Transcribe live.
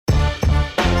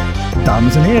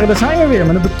Dames en heren, daar zijn we weer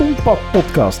met een Betonpad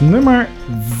podcast nummer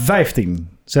 15,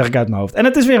 zeg ik uit mijn hoofd. En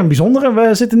het is weer een bijzondere.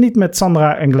 We zitten niet met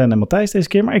Sandra en Glenn en Matthijs deze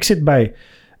keer, maar ik zit bij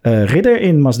Ridder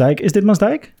in Maasdijk. Is dit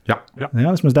Maasdijk? Ja. Ja,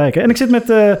 dat is Maasdijk. Hè? En ik zit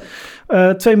met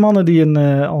twee mannen die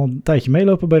al een tijdje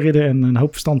meelopen bij Ridder en een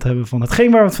hoop verstand hebben van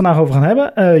hetgeen waar we het vandaag over gaan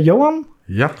hebben. Johan,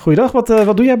 Ja. goeiedag.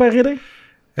 Wat doe jij bij Ridder?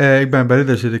 Ik ben bij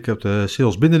Ridder, zit ik op de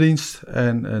sales binnendienst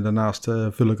en daarnaast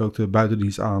vul ik ook de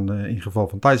buitendienst aan in geval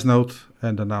van tijdsnood.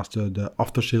 En daarnaast de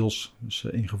aftersales, dus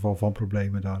in geval van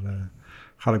problemen, daar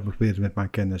ga ik proberen met mijn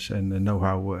kennis en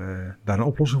know-how daar een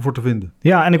oplossing voor te vinden.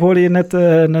 Ja, en ik hoorde je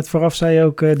net vooraf, zei je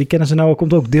ook, die kennis en know-how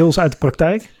komt ook deels uit de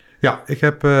praktijk. Ja, ik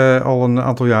heb al een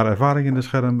aantal jaren ervaring in de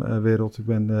schermwereld. Ik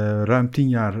ben ruim 10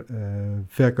 jaar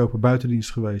verkoper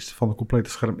buitendienst geweest van de complete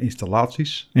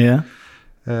scherminstallaties. Ja.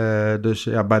 Dus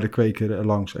ja, bij de kweker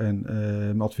langs en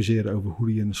me adviseren over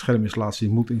hoe hij een scherminstallatie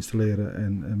moet installeren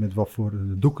en met wat voor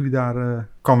doeken die daar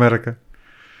kan werken.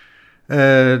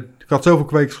 Ik had zoveel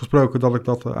kwekers gesproken dat ik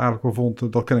dat eigenlijk wel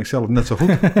vond, dat ken ik zelf net zo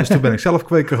goed. Dus toen ben ik zelf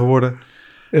kweker geworden.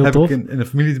 Heel heb tof. ik in een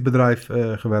familiebedrijf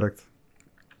gewerkt.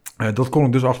 Dat kon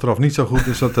ik dus achteraf niet zo goed,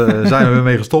 dus dat zijn we weer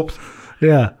mee gestopt.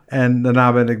 Ja. En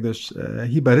daarna ben ik dus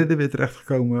hier bij Ridder weer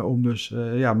terechtgekomen om dus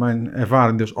mijn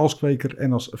ervaring dus als kweker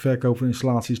en als verkoper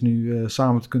installaties nu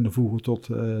samen te kunnen voegen tot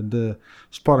de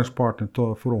sparringspartner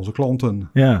voor onze klanten.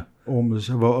 Ja. Om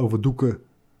zowel over doeken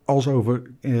als over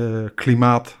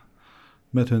klimaat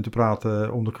met hun te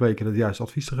praten om de kweker het juiste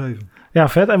advies te geven. Ja,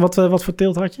 vet. En wat voor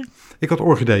teelt had je? Ik had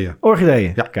orchideeën.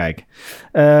 Orchideeën, Ja. Kijk.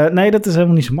 Nee, dat is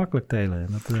helemaal niet zo makkelijk telen.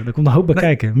 Daar komt een hoop bij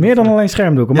kijken. Meer dan alleen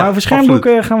schermdoeken. Maar Ja, over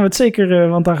schermdoeken gaan we het zeker,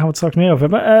 want daar gaan we het straks meer over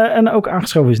hebben. En ook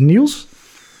aangeschoven is Niels.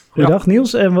 Goeiedag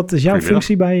Niels. En wat is jouw Goedemiddag.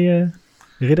 functie bij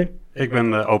Ridder? Ik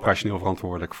ben operationeel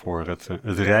verantwoordelijk voor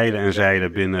het rijden en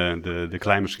zeilen binnen de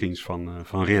climate screens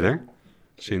van Ridder.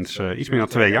 Sinds iets meer dan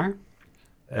 2 jaar.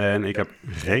 En ik heb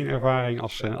geen ervaring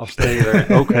als teler,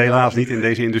 ook helaas niet in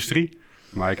deze industrie.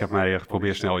 Maar ik heb mij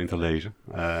geprobeerd snel in te lezen.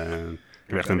 Ik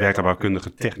heb echt een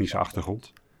werktuigbouwkundige technische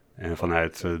achtergrond. En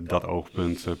vanuit dat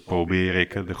oogpunt probeer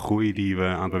ik de groei die we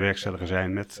aan het bewerkstelligen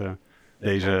zijn met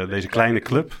deze kleine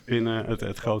club binnen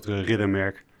het grotere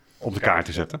Riddermerk op de kaart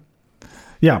te zetten.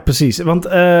 Ja, precies. Want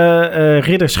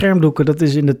Ridder schermdoeken, dat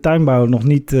is in de tuinbouw nog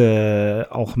niet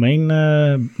algemeen.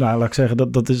 Laat ik zeggen,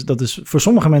 dat is voor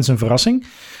sommige mensen een verrassing.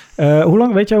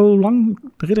 Weet je hoe lang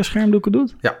Ridder schermdoeken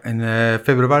doet? Ja, in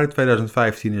februari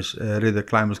 2015 is Ridder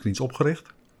Climate Screens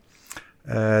opgericht.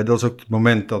 Dat is ook het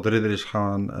moment dat Ridder is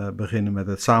gaan beginnen met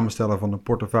het samenstellen van een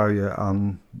portefeuille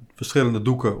aan verschillende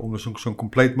doeken om dus zo'n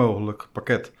compleet mogelijk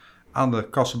pakket aan de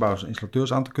kassenbouwers en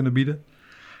installateurs aan te kunnen bieden.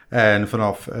 En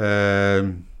vanaf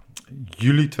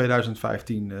juli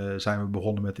 2015 zijn we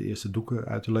begonnen met de eerste doeken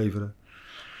uit te leveren.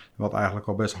 Wat eigenlijk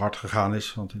al best hard gegaan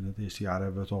is, want in het eerste jaar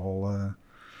hebben we toch al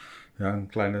een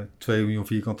kleine 2 miljoen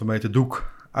vierkante meter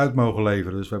doek uit mogen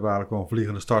leveren. Dus we hebben eigenlijk wel een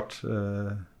vliegende start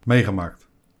meegemaakt.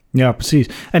 Ja, precies.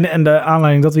 En de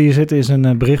aanleiding dat we hier zitten is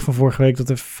een bericht van vorige week dat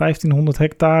er 1500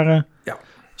 hectare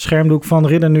schermdoek van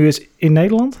Ridder nu is in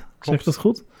Nederland. Zeg ik dat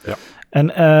goed? Ja.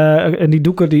 En die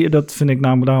doeken, dat vind ik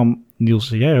namelijk daarom, Niels,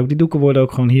 jij ook, die doeken worden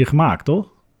ook gewoon hier gemaakt,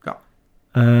 toch? Ja.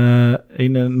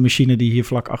 In een machine die hier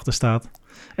vlak achter staat.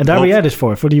 En daar Klopt. ben jij dus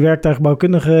voor die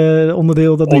werktuigbouwkundige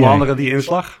onderdeel, dat doe Onder jij. andere die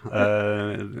inslag.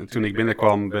 Toen ik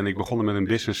binnenkwam ben ik begonnen met een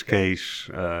business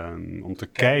case om te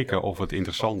kijken of het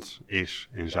interessant is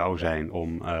en zou zijn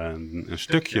om een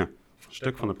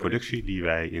stuk van de productie die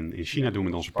wij in China doen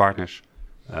met onze partners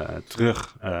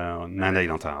terug naar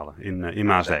Nederland te halen in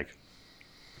Maasdijk.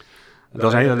 Dat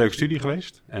is een hele leuke studie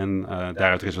geweest en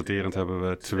daaruit resulterend hebben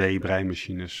we 2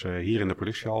 breimachines hier in de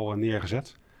productie al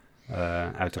neergezet.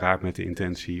 Uiteraard met de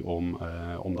intentie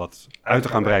om dat uit te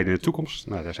gaan breiden in de toekomst.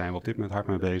 Nou, daar zijn we op dit moment hard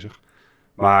mee bezig.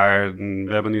 Maar we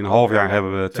hebben nu een half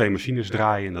jaar 2 machines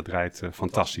draaien en dat draait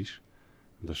fantastisch.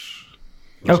 Dus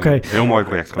dat is een heel mooi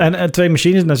project geweest. En 2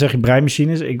 machines, dan zeg je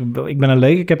breimachines. Ik ben een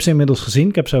leek, ik heb ze inmiddels gezien.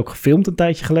 Ik heb ze ook gefilmd een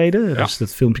tijdje geleden. Ja. Dus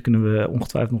dat filmpje kunnen we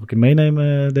ongetwijfeld nog een keer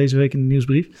meenemen deze week in de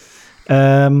nieuwsbrief.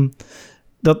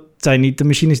 Dat zijn niet de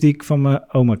machines die ik van mijn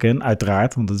oma ken,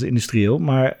 uiteraard, want dat is industrieel.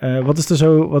 Maar wat is er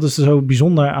zo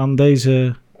bijzonder aan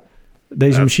deze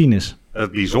machines?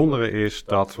 Het bijzondere is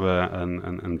dat we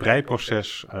een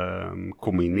breiproces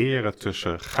combineren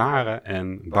tussen garen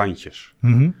en bandjes.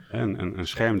 Mm-hmm. Een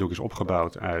schermdoek is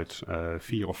opgebouwd uit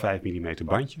 4 of 5 millimeter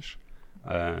bandjes.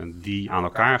 Die aan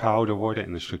elkaar gehouden worden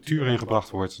en een structuur ingebracht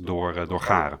wordt door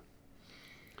garen.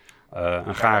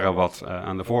 Een garen wat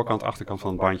aan de voorkant, achterkant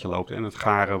van het bandje loopt. En het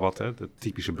garen wat het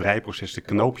typische breiproces, de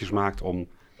knoopjes maakt om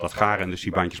dat garen en dus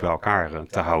die bandjes bij elkaar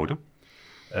te houden.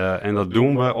 En dat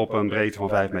doen we op een breedte van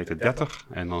 5,30 meter.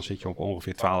 En dan zit je op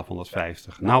ongeveer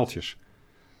 1250 naaltjes.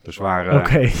 Dus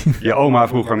waar je oma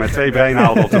vroeger met 2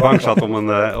 breinaalden op de bank zat om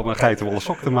een geitenwolle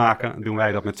sok te maken, doen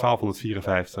wij dat met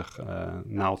 1254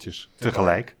 naaltjes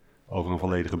tegelijk over een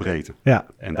volledige breedte. Ja.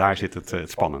 En daar zit het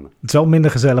spannende. Het is wel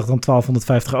minder gezellig dan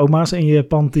 1250 oma's in je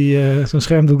pand die zo'n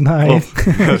schermdoek naaien.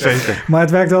 Zeker. Maar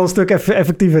het werkt wel een stuk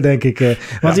effectiever, denk ik.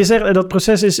 Want je zegt, dat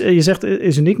proces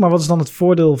is uniek, maar wat is dan het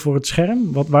voordeel voor het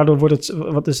scherm?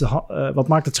 Wat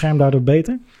maakt het scherm daardoor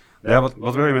beter? Ja,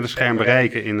 wat wil je met een scherm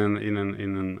bereiken in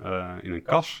een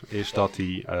kas? Is dat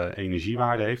die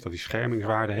energiewaarde heeft, dat die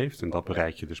schermingswaarde heeft. En dat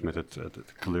bereik je dus met het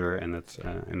kleur en het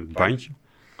bandje.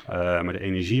 Maar de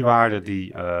energiewaarde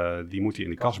die moet hij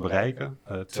in de kas bereiken,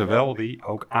 terwijl die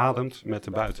ook ademt met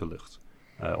de buitenlucht.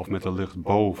 Of met de lucht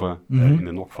boven in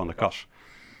de nok van de kas.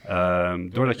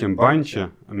 Doordat je een bandje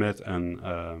met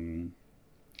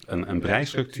een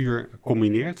breistructuur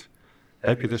combineert,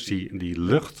 heb je dus die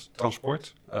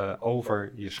luchttransport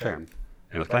over je scherm.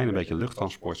 En dat kleine beetje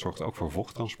luchttransport zorgt ook voor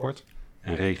vochttransport.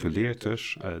 En reguleert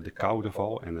dus de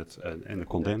koudeval en de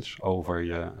condens over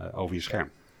je scherm.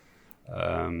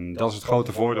 Dat is het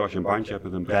grote voordeel als je een bandje hebt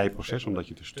met een breiproces, omdat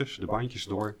je dus tussen de bandjes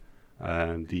door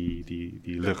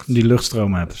die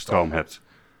luchtstroom hebt.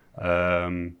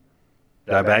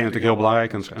 Daarbij natuurlijk heel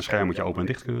belangrijk, een scherm moet je open en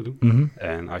dicht kunnen doen. Mm-hmm.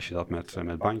 En als je dat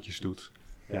met bandjes doet,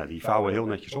 ja, die vouwen heel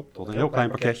netjes op tot een heel klein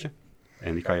pakketje.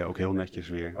 En die kan je ook heel netjes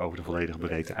weer over de volledige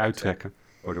breedte uittrekken,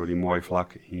 waardoor die mooi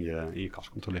vlak in je kast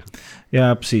komt te liggen.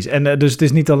 Ja, precies. En dus het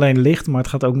is niet alleen licht, maar het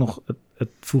gaat ook nog, het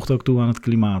voegt ook toe aan het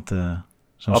klimaat.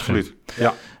 Absoluut,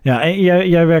 ja. Ja, en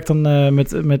jij werkt dan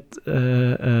met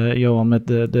Johan, met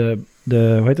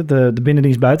de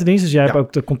binnendienst, buitendienst. Dus jij hebt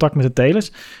ook de contact met de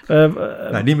telers.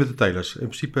 Nee, niet met de telers. In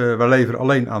principe, wij leveren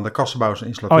alleen aan de kassenbouwers en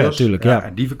installateurs. Oh ja, tuurlijk, ja.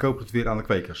 En die verkopen het weer aan de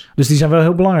kwekers. Dus die zijn wel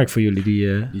heel belangrijk voor jullie?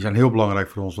 Die zijn heel belangrijk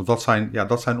voor ons, want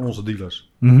dat zijn onze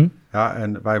dealers. Mm-hmm. Ja,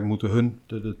 en wij moeten hun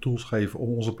de tools geven om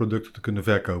onze producten te kunnen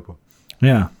verkopen.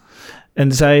 Ja. En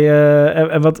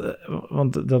want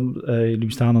jullie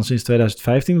bestaan dan sinds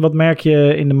 2015. Wat merk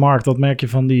je in de markt? Wat merk je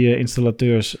van die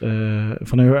installateurs,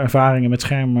 van hun ervaringen met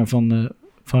schermen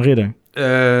van Ridder?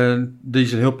 Die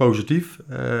zijn heel positief.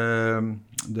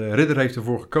 De Ridder heeft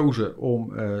ervoor gekozen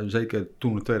om, zeker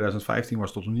toen het 2015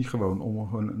 was tot nog niet gewoon,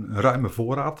 om een ruime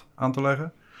voorraad aan te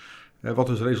leggen. Wat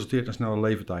dus resulteert in snelle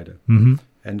levertijden. Mm-hmm.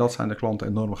 En dat zijn de klanten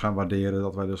enorm gaan waarderen.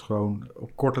 Dat wij dus gewoon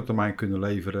op korte termijn kunnen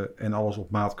leveren en alles op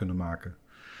maat kunnen maken.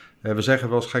 We zeggen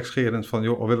wel eens gekscherend van,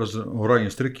 joh, al willen ze een oranje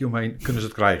strikje omheen, kunnen ze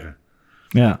het krijgen.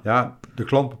 Ja, de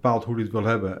klant bepaalt hoe hij het wil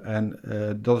hebben. En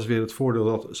dat is weer het voordeel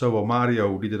dat zowel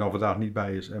Mario, die er dan vandaag niet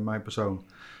bij is, en mijn persoon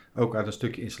ook uit een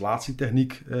stukje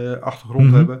installatietechniek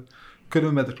achtergrond hebben. Kunnen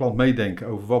we met de klant meedenken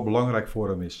over wat belangrijk voor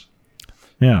hem is.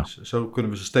 Ja. Dus zo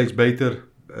kunnen we ze steeds beter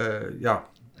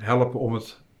helpen om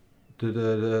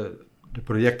de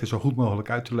projecten zo goed mogelijk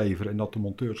uit te leveren. En dat de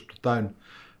monteurs op de tuin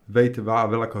weten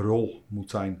welke rol moet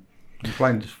zijn. Een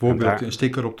klein voorbeeld, een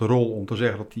sticker op de rol om te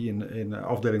zeggen dat die in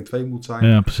afdeling 2 moet zijn.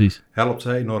 Ja, precies. Helpt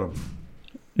ze enorm.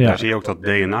 Ja. Daar zie je ook dat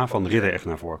DNA van Ridder echt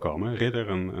naar voren komen. Ridder,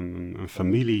 een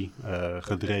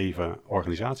familiegedreven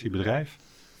organisatiebedrijf.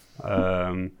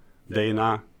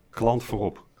 DNA, klant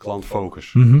voorop,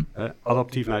 klantfocus. Mm-hmm.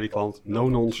 Adaptief naar die klant, no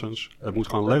nonsense. Het moet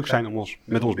gewoon leuk zijn om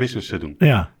met ons business te doen.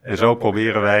 Ja. En zo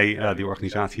proberen wij die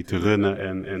organisatie te runnen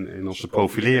en ons te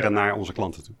profileren naar onze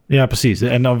klanten toe. Ja, precies.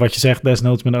 En dan wat je zegt,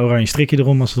 desnoods met een oranje strikje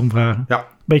erom als ze het om vragen. Ja.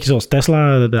 Beetje zoals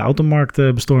Tesla de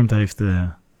automarkt bestormd heeft.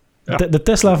 Ja. De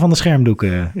Tesla van de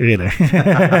schermdoeken, Ridder.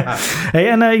 Hey,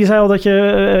 en je zei al dat je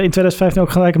in 2015 ook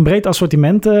gelijk een breed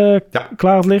assortiment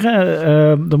klaar had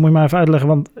liggen. Dat moet je maar even uitleggen,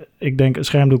 want ik denk een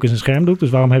schermdoek is een schermdoek. Dus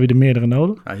waarom heb je er meerdere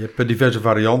nodig? Ja, je hebt diverse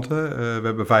varianten. We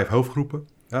hebben 5 hoofdgroepen.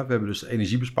 Ja, we hebben dus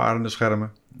energiebesparende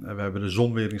schermen. We hebben de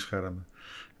zonweringsschermen.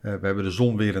 We hebben de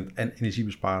zonwerend en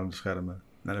energiebesparende schermen. En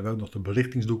dan hebben we ook nog de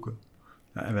belichtingsdoeken.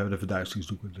 En we hebben de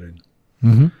verduisteringsdoeken erin.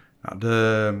 Mm-hmm.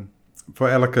 Nou, voor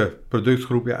elke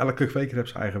productgroep, elke kweker heeft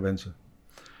zijn eigen wensen.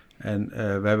 En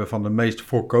we hebben van de meest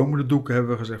voorkomende doeken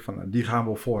hebben we gezegd van, die gaan we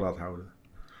op voorraad houden.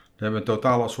 We hebben een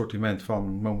totaal assortiment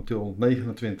van momenteel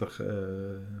 29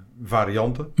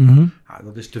 varianten. Mm-hmm.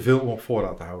 Dat is te veel om op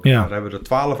voorraad te houden. Ja. Daar hebben we er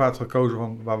 12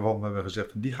 uitgekozen waarvan we hebben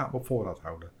gezegd, die gaan we op voorraad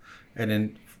houden. En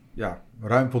in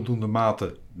ruim voldoende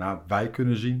mate wij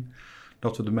kunnen zien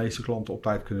dat we de meeste klanten op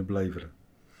tijd kunnen beleveren.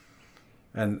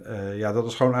 En dat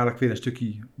is gewoon eigenlijk weer een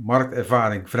stukje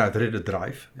marktervaring vanuit Ridder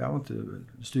Drive. Ja, want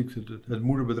het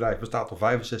moederbedrijf bestaat al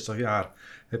 65 jaar.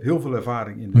 Heeft heel veel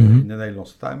ervaring in de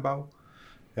Nederlandse tuinbouw.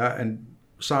 Ja, en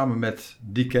samen met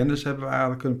die kennis hebben we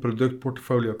eigenlijk een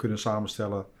productportfolio kunnen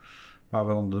samenstellen. waar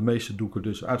we dan de meeste doeken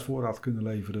dus uit voorraad kunnen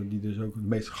leveren, die dus ook het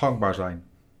meest gangbaar zijn.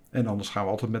 En anders gaan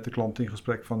we altijd met de klant in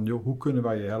gesprek van, joh, hoe kunnen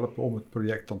wij je helpen om het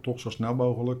project dan toch zo snel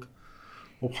mogelijk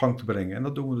op gang te brengen. En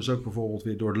dat doen we dus ook bijvoorbeeld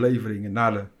weer door de leveringen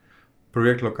naar de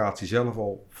projectlocatie zelf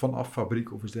al vanaf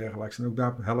fabriek of iets dergelijks. En ook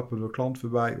daar helpen we de klant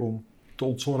weer bij om te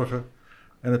ontzorgen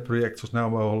en het project zo snel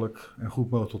mogelijk en goed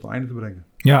mogelijk tot het einde te brengen.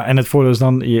 Ja, en het voordeel is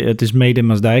dan, het is mede in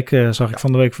Maasdijk, zag ik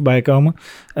van de week voorbij komen.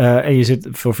 En je zit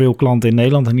voor veel klanten in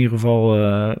Nederland in ieder geval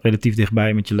relatief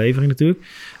dichtbij met je levering natuurlijk.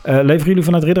 Leveren jullie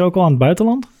vanuit Ridder ook al aan het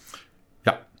buitenland?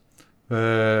 Ja,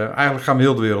 eigenlijk gaan we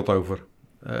heel de wereld over.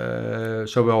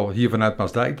 Zowel hier vanuit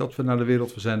Maasdijk dat we naar de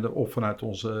wereld verzenden, of vanuit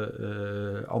onze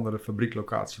andere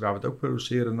fabrieklocatie waar we het ook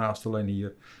produceren, naast alleen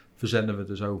hier, verzenden we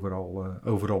dus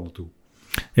overal naartoe.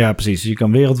 Ja, precies. Dus je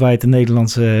kan wereldwijd de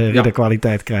Nederlandse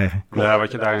ridderkwaliteit krijgen. Ja,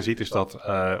 wat je daarin ziet is dat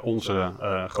onze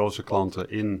grootste klanten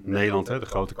in Nederland, de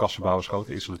grote kassenbouwers,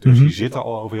 grote installateurs, die zitten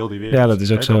al over heel die wereld. Ja, dat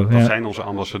is ook zo. Dat zijn onze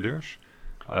ambassadeurs.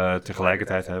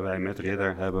 Tegelijkertijd hebben wij met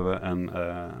Ridder een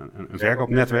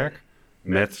verkoopnetwerk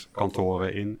met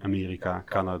kantoren in Amerika,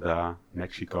 Canada,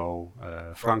 Mexico,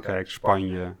 Frankrijk,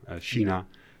 Spanje, China.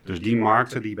 Dus die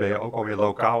markten die ben je ook alweer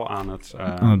lokaal aan het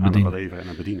beleveren en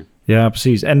het bedienen. Ja,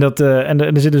 precies. En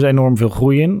er zit dus enorm veel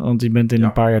groei in. Want je bent in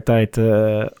een paar jaar tijd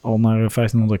al naar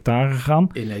 1500 hectare gegaan.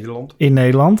 In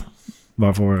Nederland.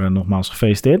 Waarvoor nogmaals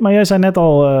gefeliciteerd. Maar jij zei net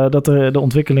al dat de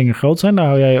ontwikkelingen groot zijn. Daar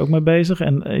hou jij je ook mee bezig.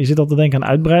 En je zit al te denken aan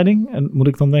uitbreiding. En moet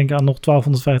ik dan denken aan nog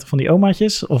 1250 van die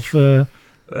omaatjes? Of...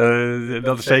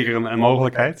 dat is zeker een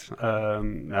mogelijkheid.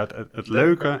 Het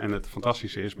leuke en het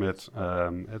fantastische is met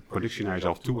het productie naar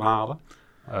jezelf toe halen,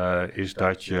 is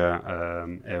dat je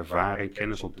ervaring,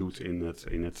 kennis opdoet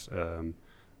in het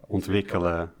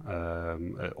ontwikkelen,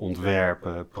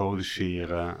 ontwerpen,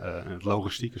 produceren, het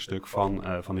logistieke stuk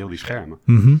van heel die schermen.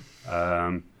 Mm-hmm.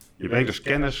 Je brengt dus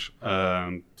kennis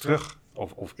terug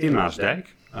of in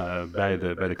Maasdijk bij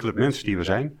de club mensen die we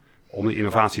zijn, om de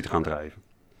innovatie te gaan drijven.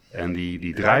 En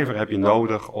die driver heb je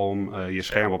nodig om je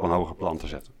scherm op een hoger plan te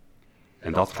zetten.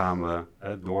 En dat gaan we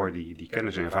door die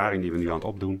kennis en ervaring die we nu aan het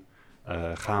opdoen,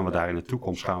 gaan we daar in de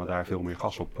toekomst veel meer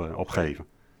gas op geven.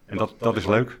 En dat is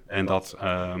leuk. En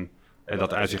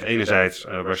dat uit zich enerzijds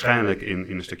waarschijnlijk in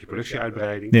een stukje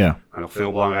productieuitbreiding. Ja. Maar nog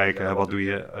veel belangrijker, wat doe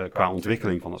je qua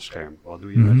ontwikkeling van het scherm? Wat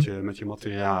doe je met je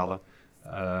materialen?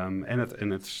 En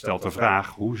het stelt de vraag,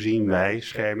 hoe zien wij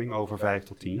scherming over 5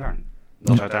 tot 10 jaar?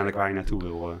 Dat is uiteindelijk waar je naartoe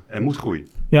wil en moet groeien.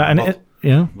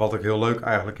 Ja, wat ook heel leuk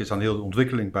eigenlijk is aan heel de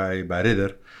ontwikkeling bij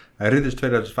Ridder. Ridder is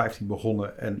 2015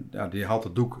 begonnen en die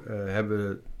houten doek hebben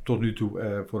we tot nu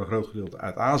toe voor een groot gedeelte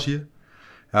uit Azië.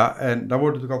 Ja, en daar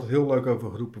wordt natuurlijk altijd heel leuk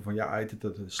over geroepen van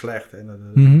dat is slecht en dat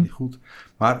is niet goed.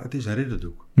 Maar het is een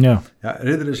Ridderdoek. Ja. Ja,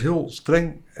 Ridder is heel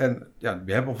streng en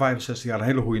we hebben al 65 jaar een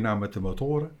hele goede naam met de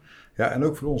motoren. Ja, en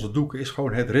ook voor onze doeken is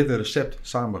gewoon het Ridder recept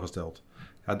samengesteld.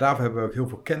 Ja, daarvoor hebben we ook heel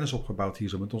veel kennis opgebouwd hier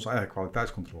zo met onze eigen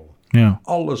kwaliteitscontrole. Ja.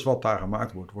 Alles wat daar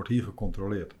gemaakt wordt hier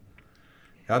gecontroleerd.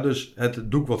 Ja, dus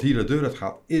het doek wat hier de deur uit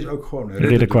gaat, is ook gewoon een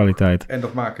ridderkwaliteit. En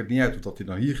dat maakt het niet uit of dat hij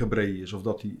dan hier gebreden is, of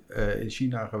dat hij in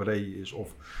China gebreden is,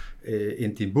 of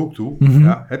in Timbuktu.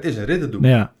 Ja, het is een ridderdoek.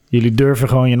 Ja, jullie durven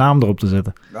gewoon je naam erop te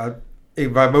zetten. Nou,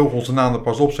 wij mogen onze naam er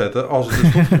pas op zetten als het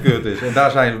dus goedgekeurd is. En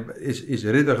daar is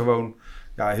Ridder gewoon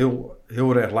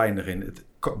heel rechtlijnig in. Het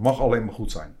mag alleen maar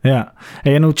goed zijn. Ja,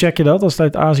 en hoe check je dat als het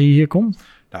uit Azië hier komt?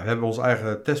 Nou, we hebben ons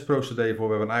eigen testprocedé voor.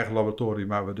 We hebben een eigen laboratorium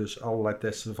waar we dus allerlei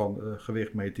testen van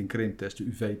gewichtmeting, krimptesten,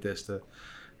 UV-testen,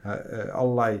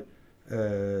 allerlei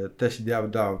testen die we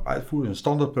daar uitvoeren. Een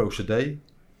standaard procedé.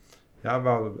 Ja,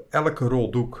 waar we elke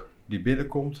rol doek die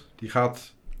binnenkomt, die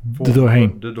gaat er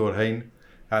doorheen.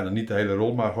 Ja, dan niet de hele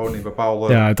rol, maar gewoon in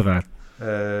bepaalde uiteraard.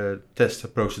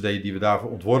 testprocedé die we daarvoor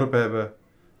ontworpen hebben.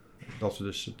 Dat we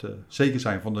dus zeker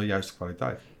zijn van de juiste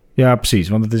kwaliteit. Ja, precies.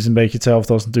 Want het is een beetje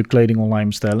hetzelfde als natuurlijk kleding online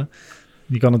bestellen.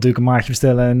 Je kan natuurlijk een maatje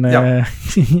bestellen en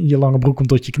je lange broek komt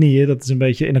tot je knieën. Dat is een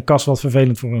beetje in een kast wat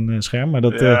vervelend voor een scherm. Maar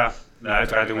dat,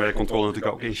 uiteraard doen we de controle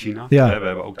natuurlijk ook in China. Ja. We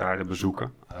hebben ook daar de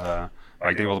bezoeken. Maar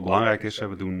ik denk wat belangrijk is,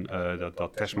 we doen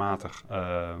dat testmatig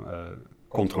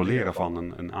controleren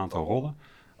van een aantal rollen.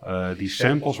 Die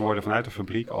samples worden vanuit de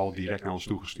fabriek al direct naar ons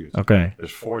toegestuurd. Okay.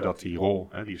 Dus voordat die rol,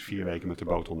 die is 4 weken met de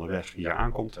boot onderweg, hier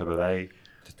aankomt, hebben wij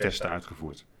de testen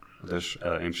uitgevoerd. Dus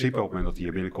in principe op het moment dat die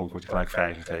hier binnenkomt, wordt hij gelijk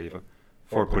vrijgegeven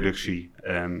voor productie.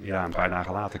 En een paar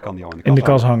dagen later kan die al in de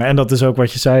kas hangen. En dat is ook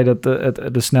wat je zei, dat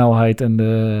de snelheid en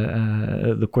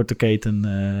de korte keten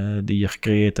die je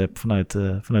gecreëerd hebt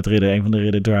vanuit Ridder, een van de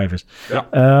Ridder drivers.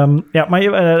 Ja,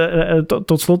 maar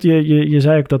tot slot, je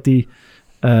zei ook dat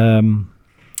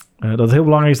dat het heel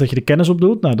belangrijk is dat je de kennis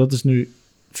opdoet. Nou, dat is nu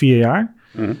 4 jaar.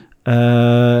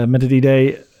 Mm-hmm. Met het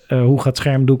idee, hoe gaat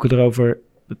schermdoeken er over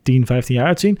 10, 15 jaar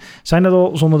uitzien? Zijn er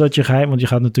al, zonder dat je geheim, want je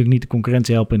gaat natuurlijk niet de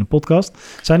concurrentie helpen in een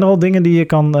podcast. Zijn er al dingen die je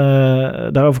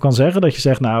daarover kan zeggen? Dat je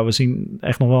zegt, nou, we zien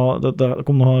echt nog wel, daar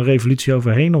komt nog wel een revolutie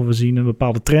overheen. Of we zien een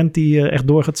bepaalde trend die echt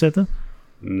door gaat zetten?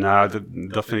 Nou,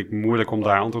 dat vind ik moeilijk om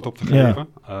daar antwoord op te geven.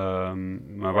 Ja.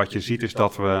 Maar wat je ziet is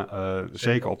dat we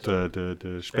zeker op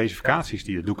de specificaties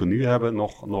die de doeken nu hebben,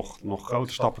 nog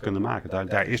grote stappen kunnen maken.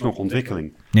 Daar is nog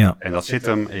ontwikkeling. Ja. En dat zit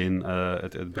hem in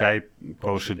het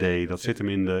breiprocedé, dat zit hem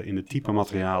in de type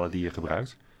materialen die je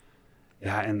gebruikt.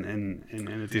 Ja, en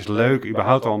het is leuk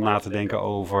überhaupt al om na te denken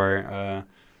over...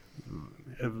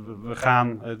 we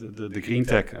gaan de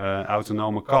GreenTech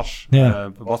autonome kas.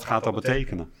 Ja. Wat gaat dat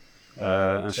betekenen?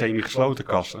 Een semi-gesloten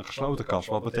kas, een gesloten kas.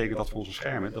 Wat betekent dat voor onze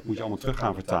schermen? Dat moet je allemaal terug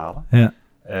gaan vertalen. Ja.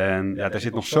 En ja, daar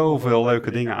zit nog zoveel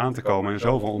leuke dingen aan te komen. En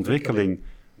zoveel ontwikkeling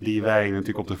die wij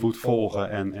natuurlijk op de voet volgen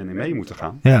en in mee moeten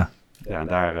gaan. Ja, en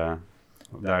daar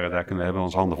hebben we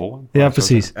onze handen vol. Ja,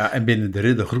 precies. Ja, en binnen de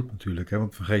Riddergroep natuurlijk. Hè,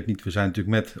 want vergeet niet, we zijn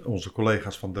natuurlijk met onze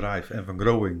collega's van Drive en van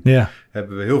Growing.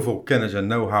 Hebben we heel veel kennis en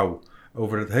know-how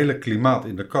over het hele klimaat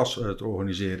in de kas te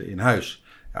organiseren in huis.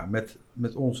 Ja, met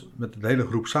de hele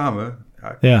groep samen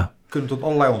kunnen tot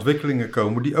allerlei ontwikkelingen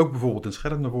komen die ook bijvoorbeeld in het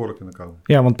scherm naar voren kunnen komen.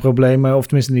 Ja, want problemen, of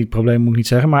tenminste niet problemen moet ik niet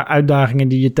zeggen, maar uitdagingen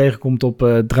die je tegenkomt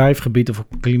op drijfgebied of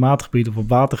op klimaatgebied of op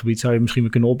watergebied zou je misschien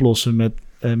weer kunnen oplossen met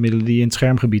middelen die je in het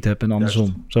schermgebied hebt en andersom.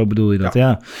 Juist. Zo bedoel je dat,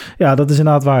 ja. Dat is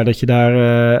inderdaad waar, dat je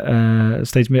daar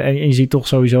steeds meer... En je ziet toch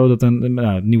sowieso dat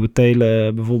een nieuwe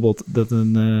telen bijvoorbeeld, dat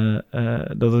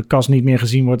de kast niet meer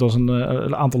gezien wordt als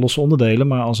een aantal losse onderdelen,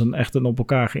 maar als een op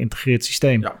elkaar geïntegreerd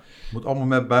systeem. Ja, het moet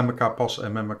allemaal bij elkaar passen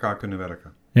en met elkaar kunnen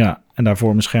werken. Ja, en daar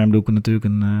vormen schermdoeken natuurlijk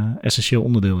een essentieel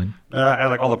onderdeel in.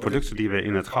 Eigenlijk alle producten die we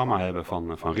in het gamma hebben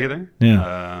van Ridder...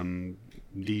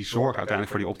 die zorgen uiteindelijk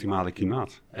voor die optimale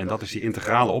klimaat. En dat is die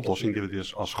integrale oplossing die we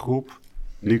dus als groep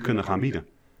nu kunnen gaan bieden.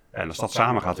 En als dat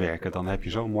samen gaat werken, dan heb je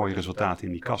zo'n mooi resultaat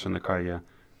in die kas. En dan kan je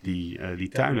die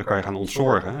tuinen kan je gaan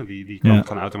ontzorgen. Die kan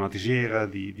gaan automatiseren,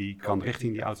 die kan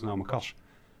richting die autonome kas.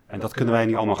 En dat kunnen wij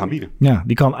nu allemaal gaan bieden. Ja,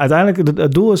 die kan uiteindelijk,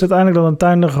 het doel is uiteindelijk dat een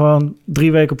tuinder gewoon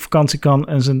 3 weken op vakantie kan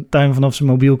en zijn tuin vanaf zijn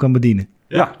mobiel kan bedienen.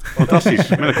 Ja, fantastisch.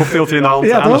 Met een cocktailtje in de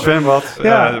hand, aan het zwembad.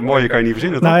 Mooie kan je niet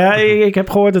verzinnen, toch? Nou ja, ik heb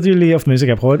gehoord dat jullie, of tenminste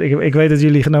ik weet dat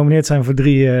jullie genomineerd zijn voor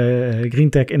 3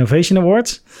 GreenTech Innovation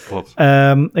Awards. Klopt.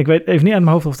 Ik weet even niet uit mijn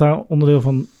hoofd of daar onderdeel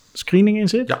van screening in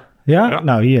zit. Ja?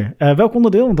 Nou hier. Welk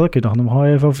onderdeel? Want daar kun je nog wel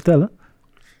even over vertellen.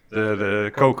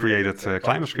 De co-created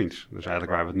climate screens. Dus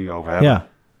eigenlijk waar we het nu over hebben. Ja.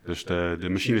 Dus de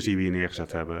machines die we hier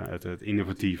neergezet hebben, het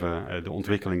innovatieve, de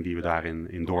ontwikkeling die we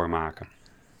daarin doormaken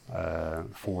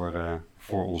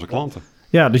voor onze klanten.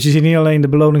 Ja, dus je ziet niet alleen, de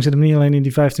beloning zit hem niet alleen in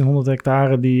die 1500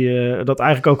 hectare, dat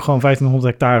eigenlijk ook gewoon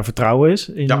 1500 hectare vertrouwen is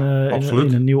in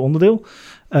een nieuw onderdeel.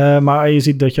 Maar je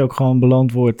ziet dat je ook gewoon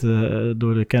beloond wordt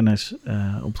door de kennis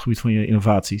op het gebied van je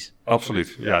innovaties.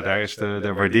 Absoluut. Ja, daar is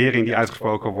de waardering die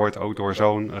uitgesproken wordt ook door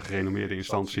zo'n gerenommeerde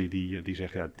instantie die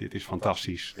zegt, ja, dit is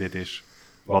fantastisch, dit is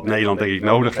wat Nederland denk ik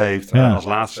nodig heeft als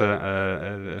laatste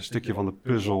stukje van de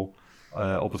puzzel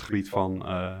op het gebied van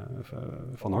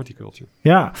horticulture.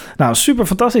 Ja, nou super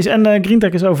fantastisch. En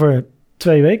GreenTech is over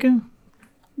 2 weken.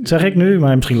 Zeg ik nu,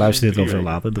 maar misschien luister je dit wel veel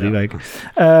later. 3 weken.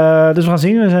 Dus we gaan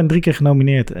zien. We zijn 3 keer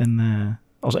genomineerd. En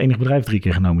als enig bedrijf 3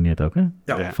 keer genomineerd ook. Hè?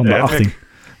 Ja. Van de 18.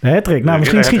 De hat-trick. Nou,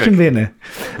 misschien schiet je hem binnen.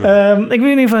 Ik wil in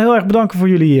ieder geval heel erg bedanken voor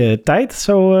jullie tijd.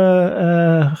 Zo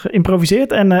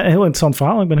geïmproviseerd. En een heel interessant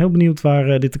verhaal. Ik ben heel benieuwd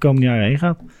waar dit de komende jaren heen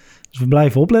gaat. Dus we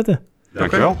blijven opletten.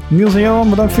 Dankjewel. Niels en Johan,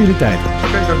 bedankt voor jullie tijd.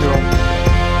 Oké,